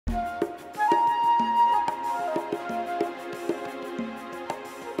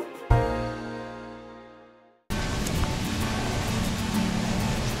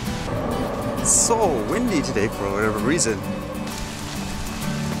so windy today for whatever reason.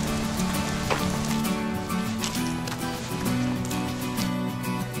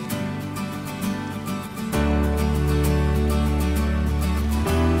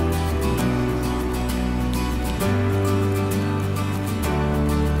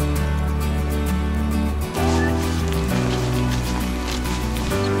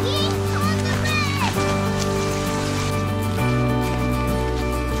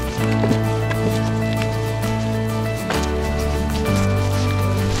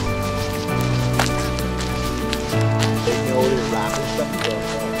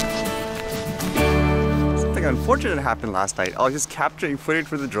 Something unfortunate happened last night. I was just capturing footage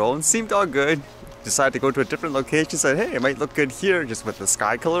for the drone, seemed all good. Decided to go to a different location, said hey, it might look good here just with the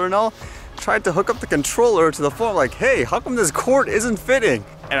sky color and all. Tried to hook up the controller to the phone, like hey, how come this cord isn't fitting?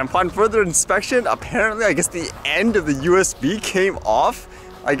 And upon further inspection, apparently I guess the end of the USB came off.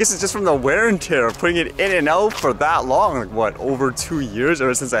 I guess it's just from the wear and tear of putting it in and out for that long, like what, over 2 years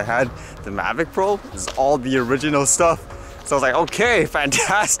ever since I had the Mavic Pro. This is all the original stuff. So I was like, okay,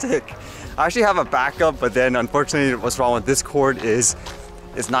 fantastic. I actually have a backup, but then unfortunately what's wrong with this cord is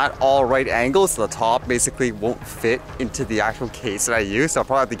it's not all right angles, so the top basically won't fit into the actual case that I use. So I'll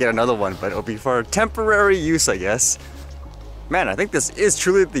probably have to get another one, but it'll be for temporary use, I guess. Man, I think this is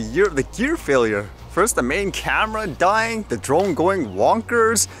truly the year of the gear failure. First the main camera dying, the drone going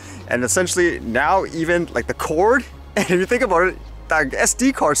wonkers, and essentially now even like the cord. And if you think about it, that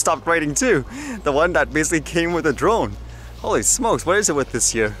SD card stopped writing too. The one that basically came with the drone. Holy smokes, what is it with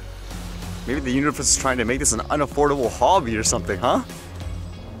this year? Maybe the universe is trying to make this an unaffordable hobby or something, huh?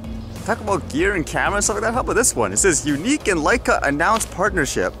 Talk about gear and camera and stuff like that. How about this one? It says Yuneec and Leica announced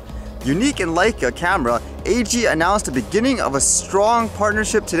partnership. Yuneec and Leica camera AG announced the beginning of a strong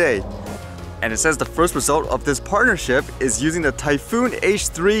partnership today. And it says the first result of this partnership is using the Typhoon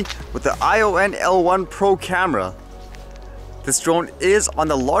H3 with the ION L1 Pro camera. This drone is on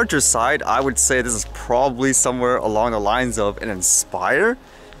the larger side. I would say this is probably somewhere along the lines of an Inspire.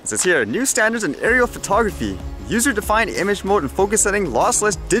 It says here, new standards in aerial photography. User-defined image mode and focus setting,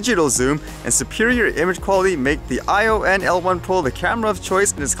 lossless digital zoom, and superior image quality make the ION L1 Pro the camera of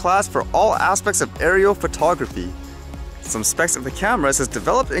choice in its class for all aspects of aerial photography. Some specs of the camera says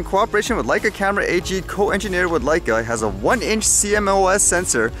developed in cooperation with Leica Camera AG, co-engineered with Leica, has a 1-inch CMOS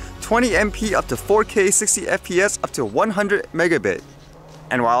sensor, 20 MP up to 4K 60 FPS up to 100 megabit.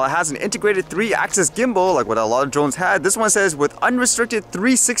 And while it has an integrated 3-axis gimbal like what a lot of drones had, this one says with unrestricted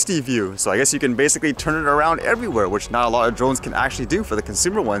 360 view. So I guess you can basically turn it around everywhere, which not a lot of drones can actually do for the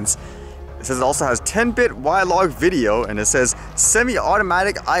consumer ones. It says it also has 10-bit Y-log video, and it says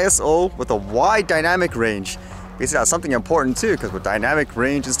semi-automatic ISO with a wide dynamic range. Basically that's something important too, because with dynamic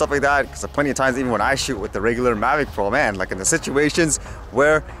range and stuff like that, because plenty of times even when I shoot with the regular Mavic Pro, man, like in the situations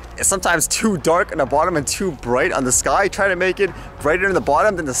where it's sometimes too dark in the bottom and too bright on the sky, try to make it brighter in the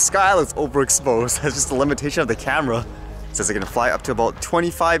bottom, then the sky looks overexposed. That's just the limitation of the camera. It says it can fly up to about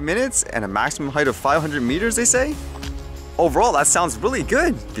 25 minutes and a maximum height of 500 meters, they say. Overall, that sounds really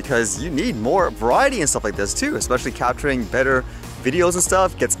good because you need more variety and stuff like this too, especially capturing better videos and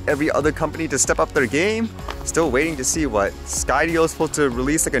stuff. Gets every other company to step up their game. Still waiting to see what Skydio is supposed to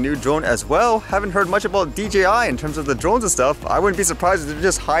release, like a new drone as well. Haven't heard much about DJI in terms of the drones and stuff. I wouldn't be surprised if they're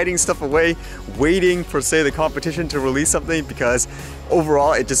just hiding stuff away, waiting for say the competition to release something, because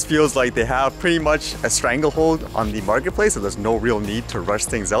overall it just feels like they have pretty much a stranglehold on the marketplace, so there's no real need to rush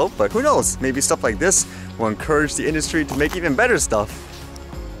things out. But who knows, maybe stuff like this will encourage the industry to make even better stuff.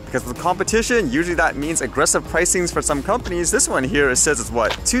 Because with competition, usually that means aggressive pricings for some companies. This one here, it says it's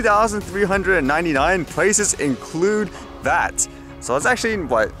what, $2,399, prices include VAT. So it's actually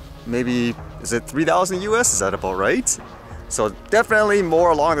what, maybe, is it 3,000 US? Is that about right? So definitely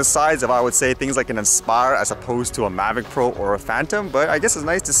more along the sides of, I would say, things like an Inspire as opposed to a Mavic Pro or a Phantom. But I guess it's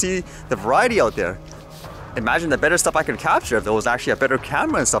nice to see the variety out there. Imagine the better stuff I could capture if there was actually a better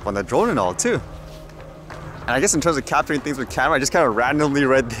camera and stuff on the drone and all too. And I guess in terms of capturing things with camera, I just kind of randomly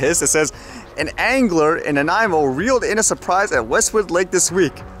read this. It says, an angler in Nanaimo reeled in a surprise at Westwood Lake this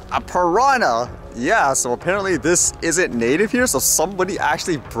week. A piranha! Yeah, so apparently this isn't native here, so somebody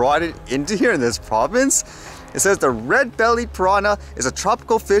actually brought it into here in this province. It says the red-bellied piranha is a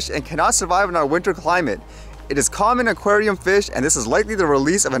tropical fish and cannot survive in our winter climate. It is common aquarium fish, and this is likely the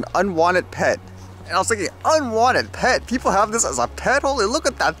release of an unwanted pet. And I was thinking, unwanted pet? People have this as a pet? Holy, look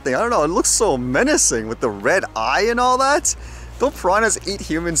at that thing. I don't know, it looks so menacing with the red eye and all that. Don't piranhas eat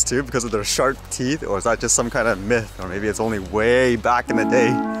humans too because of their sharp teeth? Or is that just some kind of myth? Or maybe it's only way back in the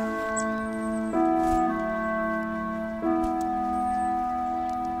day.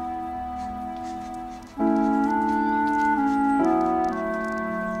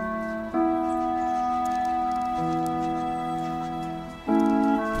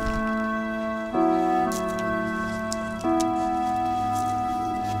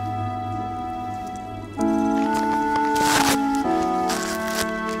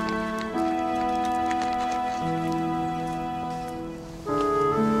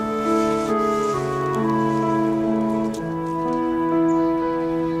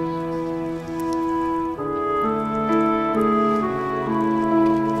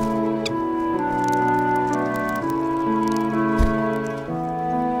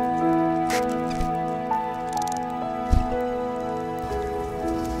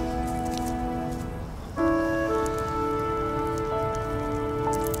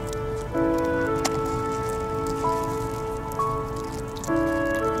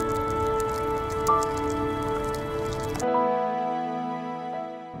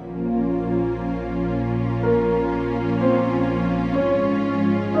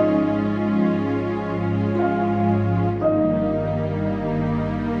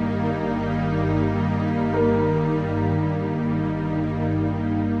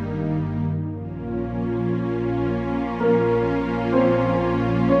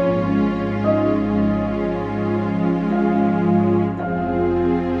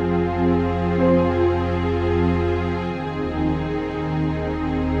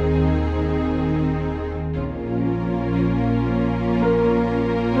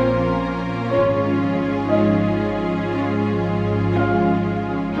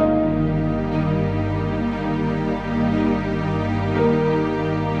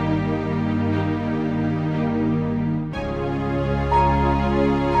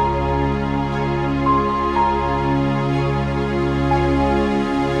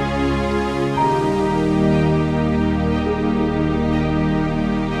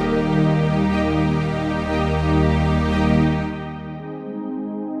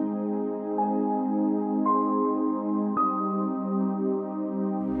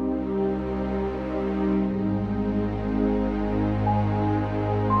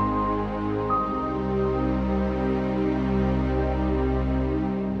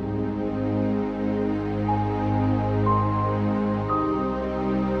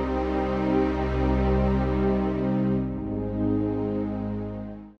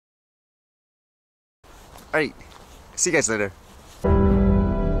 Alright, see you guys later.